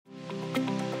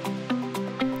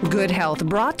Good Health,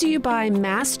 brought to you by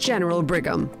Mass General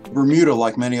Brigham. Bermuda,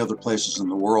 like many other places in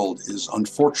the world, is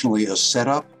unfortunately a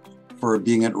setup for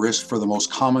being at risk for the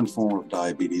most common form of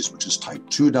diabetes, which is type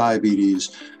 2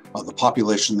 diabetes. The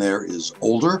population there is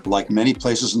older. Like many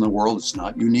places in the world, it's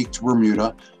not unique to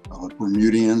Bermuda.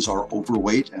 Bermudians are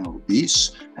overweight and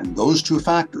obese, and those two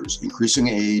factors, increasing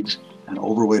age and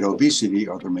overweight obesity,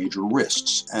 are the major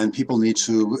risks. And people need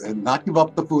to not give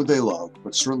up the food they love,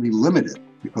 but certainly limit it,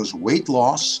 because weight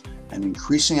loss and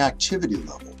increasing activity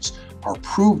levels are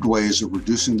proved ways of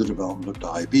reducing the development of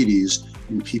diabetes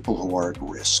in people who are at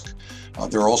risk.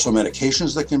 There are also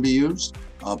medications that can be used,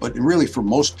 but really for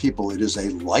most people, it is a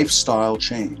lifestyle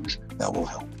change that will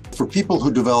help. For people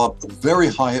who develop very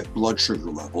high blood sugar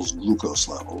levels, glucose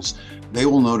levels, they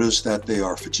will notice that they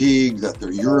are fatigued, that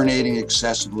they're urinating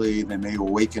excessively. They may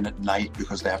awaken at night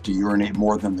because they have to urinate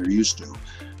more than they're used to.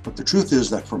 But the truth is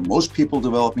that for most people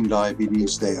developing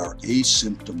diabetes, they are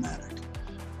asymptomatic.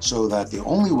 So that the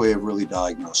only way of really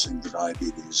diagnosing the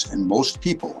diabetes in most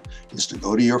people is to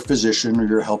go to your physician or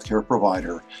your healthcare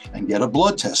provider and get a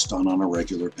blood test done on a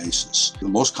regular basis. The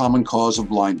most common cause of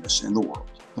blindness in the world,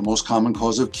 the most common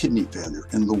cause of kidney failure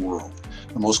in the world,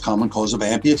 the most common cause of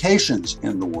amputations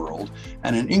in the world,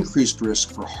 and an increased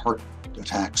risk for heart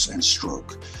attacks and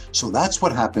stroke. So that's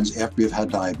what happens after you've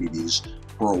had diabetes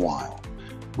for a while.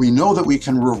 We know that we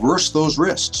can reverse those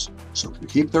risks. So if we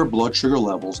keep their blood sugar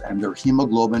levels and their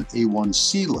hemoglobin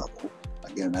A1C level,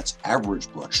 again, that's average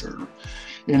blood sugar,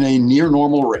 in a near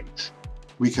normal range,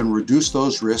 we can reduce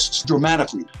those risks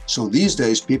dramatically. So these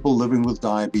days, people living with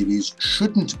diabetes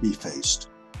shouldn't be faced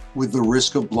with the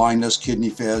risk of blindness, kidney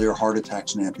failure, heart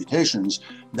attacks, and amputations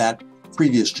that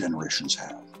previous generations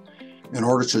have. In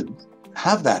order to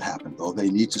have that happen, though, they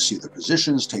need to see the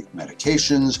physicians, take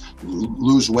medications,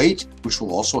 lose weight, which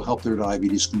will also help their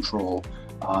diabetes control,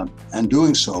 and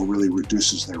doing so really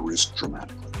reduces their risk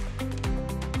dramatically.